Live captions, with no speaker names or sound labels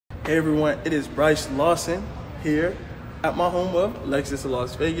Hey everyone, it is Bryce Lawson here at my home of Lexus of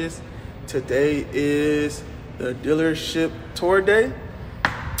Las Vegas. Today is the dealership tour day.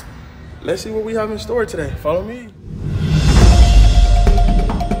 Let's see what we have in store today. Follow me.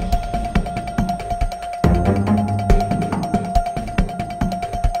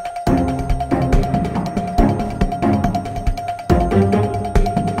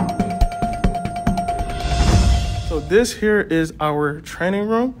 So this here is our training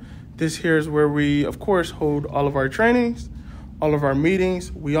room. This here is where we, of course, hold all of our trainings, all of our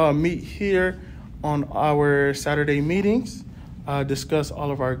meetings. We all meet here on our Saturday meetings, discuss all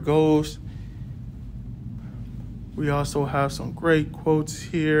of our goals. We also have some great quotes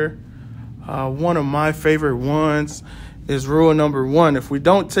here. One of my favorite ones is rule number 1. If we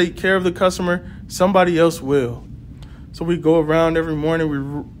don't take care of the customer, somebody else will. So we go around every morning,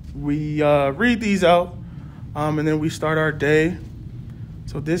 we read these out, and then we start our day.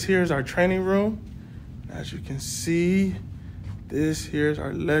 So this here is our training room. As you can see, this here is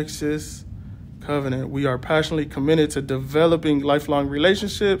our Lexus covenant. We are passionately committed to developing lifelong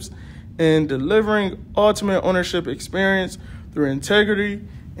relationships and delivering ultimate ownership experience through integrity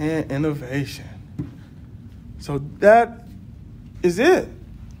and innovation. So that is it.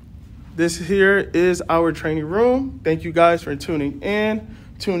 This here is our training room. Thank you guys for tuning in.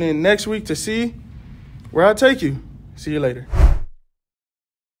 Tune in next week to see where I take you. See you later.